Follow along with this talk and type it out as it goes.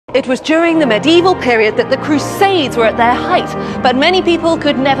It was during the medieval period that the Crusades were at their height, but many people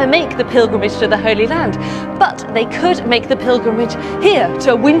could never make the pilgrimage to the Holy Land. But they could make the pilgrimage here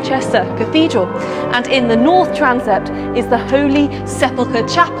to Winchester Cathedral. And in the north transept is the Holy Sepulchre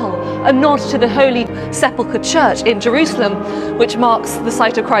Chapel, a nod to the Holy Sepulchre Church in Jerusalem, which marks the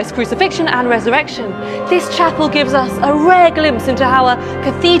site of Christ's crucifixion and resurrection. This chapel gives us a rare glimpse into how a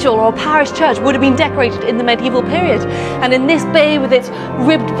cathedral or a parish church would have been decorated in the medieval period. And in this bay with its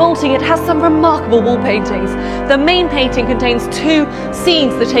ribbed vaulting, it has some remarkable wall paintings. The main painting contains two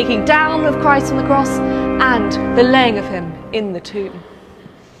scenes, the taking down of Christ from the cross and the laying of him in the tomb.